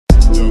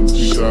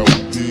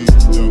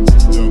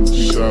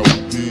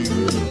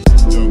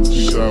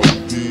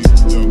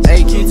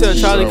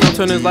Charlie, come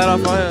turn this light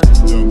off on here.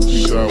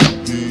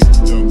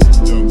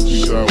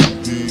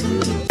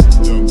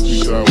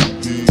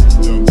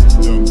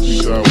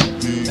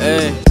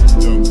 Hey,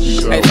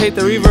 hey, take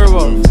the reverb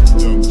off.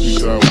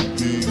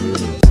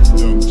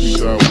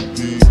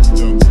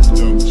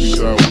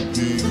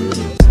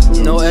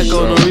 No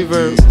echo, no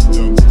reverb.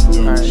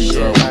 Alright,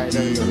 yeah, alright,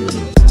 there we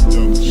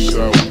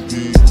go.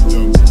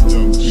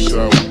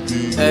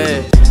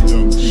 Hey,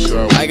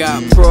 I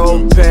got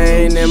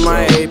propane in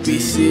my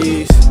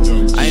APCs.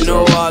 I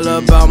know all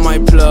about my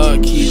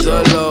plug, he's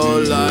a low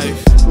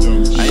life.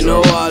 I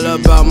know all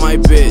about my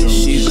bitch,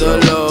 she's a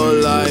low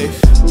life.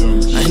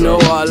 I know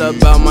all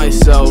about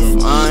myself,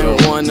 I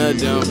ain't one of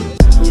them.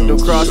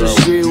 Don't cross the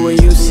street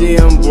when you see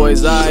them,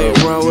 boys, I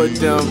run with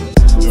them.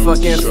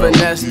 Fucking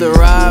finesse the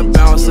ride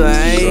bouncer,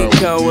 I ain't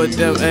come with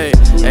them, ayy.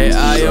 Ay,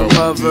 I am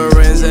hovering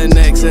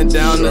Xanax and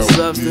down the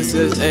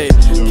substances, ayy.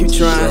 Keep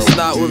trying to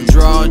stop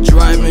withdrawal,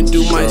 driving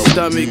through my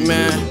stomach,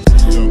 man.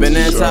 Been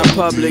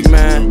anti-public,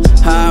 man.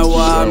 How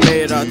I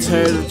made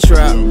alternative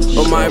trap.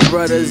 With my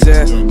brothers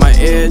in my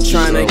ear,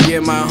 trying to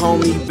get my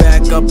homie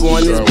back up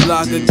on this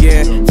block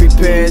again.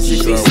 Prepared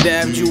if he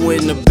stabbed you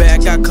in the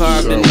back, I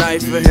carved a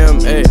knife for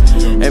him, ayy.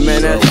 Hey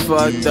man, that's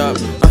fucked up.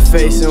 I'm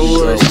facing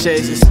woods,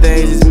 chasing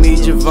stains. It's me,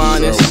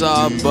 Javon, and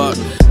Sawbuck.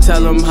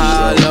 Tell him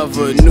how I love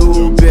a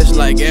new bitch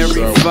like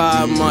every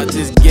 5 months.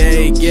 It's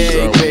gay,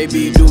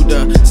 baby. Do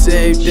the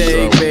same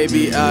thing,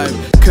 baby. I'm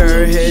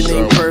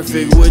curve-hitting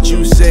perfect. What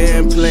you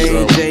saying,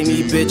 plain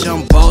Janie, bitch?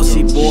 I'm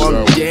bossy, boy.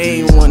 I'm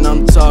game when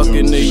I'm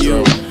talking to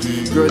you.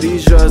 Girl,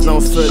 these drugs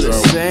don't feel the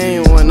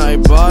same when I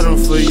bought them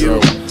for you.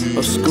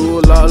 A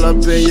school all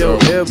up in your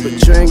ear,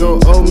 but you ain't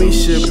gon' owe me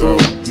shit, boo.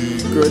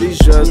 Girl, these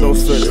drugs don't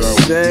feel the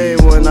same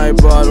when I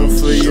bought them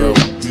for you.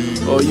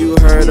 Oh, you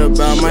heard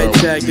about my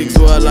tactics?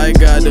 Well, I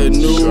got a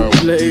new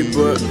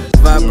playbook.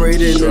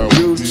 Vibrating the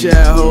group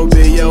chat,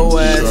 hoping your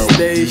ass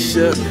stay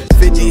shook.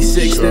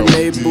 56 in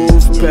they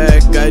booth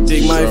pack, I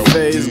think my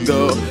face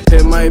go.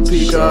 Hit my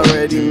peak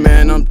already,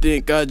 man, I'm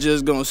think I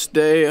just gon'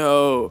 stay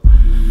ho.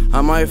 I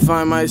might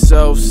find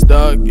myself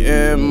stuck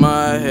in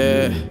my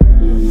head,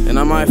 and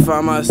I might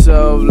find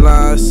myself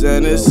lying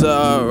saying it's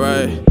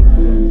alright.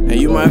 And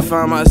you might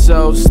find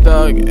myself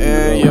stuck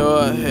in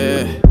your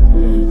head,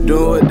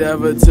 do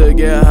whatever to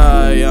get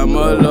high. I'm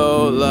a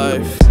low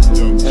life,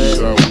 hey.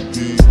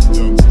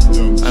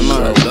 I'm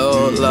a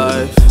low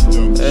life,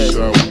 hey.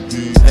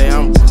 Hey,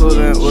 I'm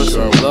coolin' with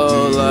some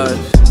low life,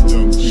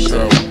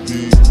 hey.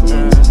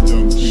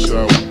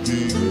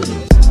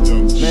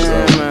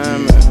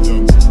 Man.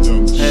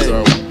 Hey,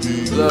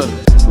 look,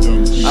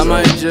 I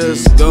might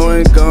just go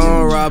and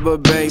rob a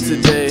bank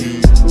today.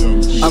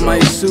 I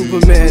might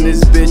Superman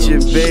this bitch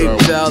and babe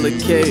towel a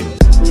cape.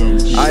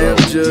 I am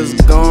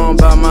just gone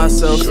by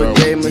myself for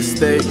gay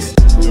mistakes.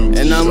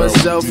 And I'm a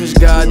selfish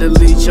guy,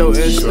 delete your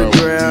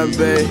Instagram,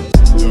 babe.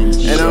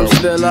 And I'm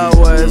still out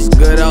west,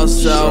 good out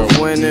south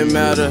when it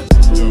matter.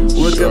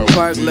 Wicked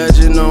Park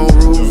legend on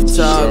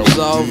rooftops,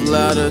 off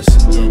ladders.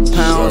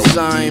 Pound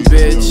sign,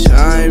 bitch,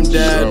 I'm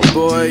that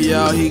boy,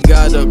 y'all. He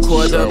got a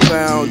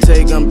 £1/4,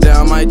 take him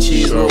down, my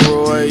cheese will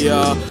roar,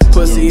 y'all.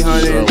 Pussy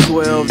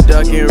 112,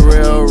 ducking,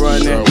 rail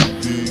running.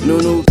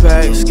 New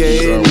pack,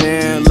 skating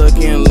in,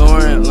 looking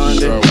Lauren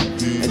London.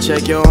 And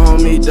check your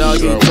homie,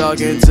 doggy,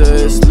 talking to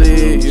his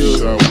lead,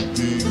 you.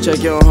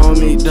 Check your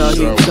homie,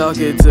 doggy,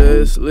 talking to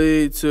his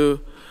lead, too.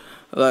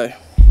 Like,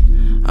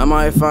 I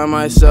might find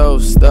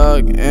myself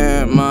stuck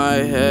in my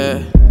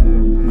head.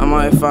 I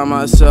might find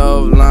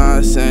myself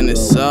lying saying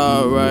it's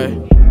alright.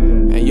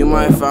 And you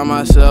might find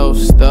myself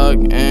stuck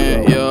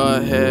in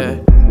your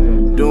head,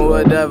 doing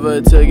whatever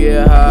to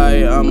get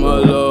high. I'm a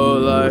low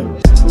life.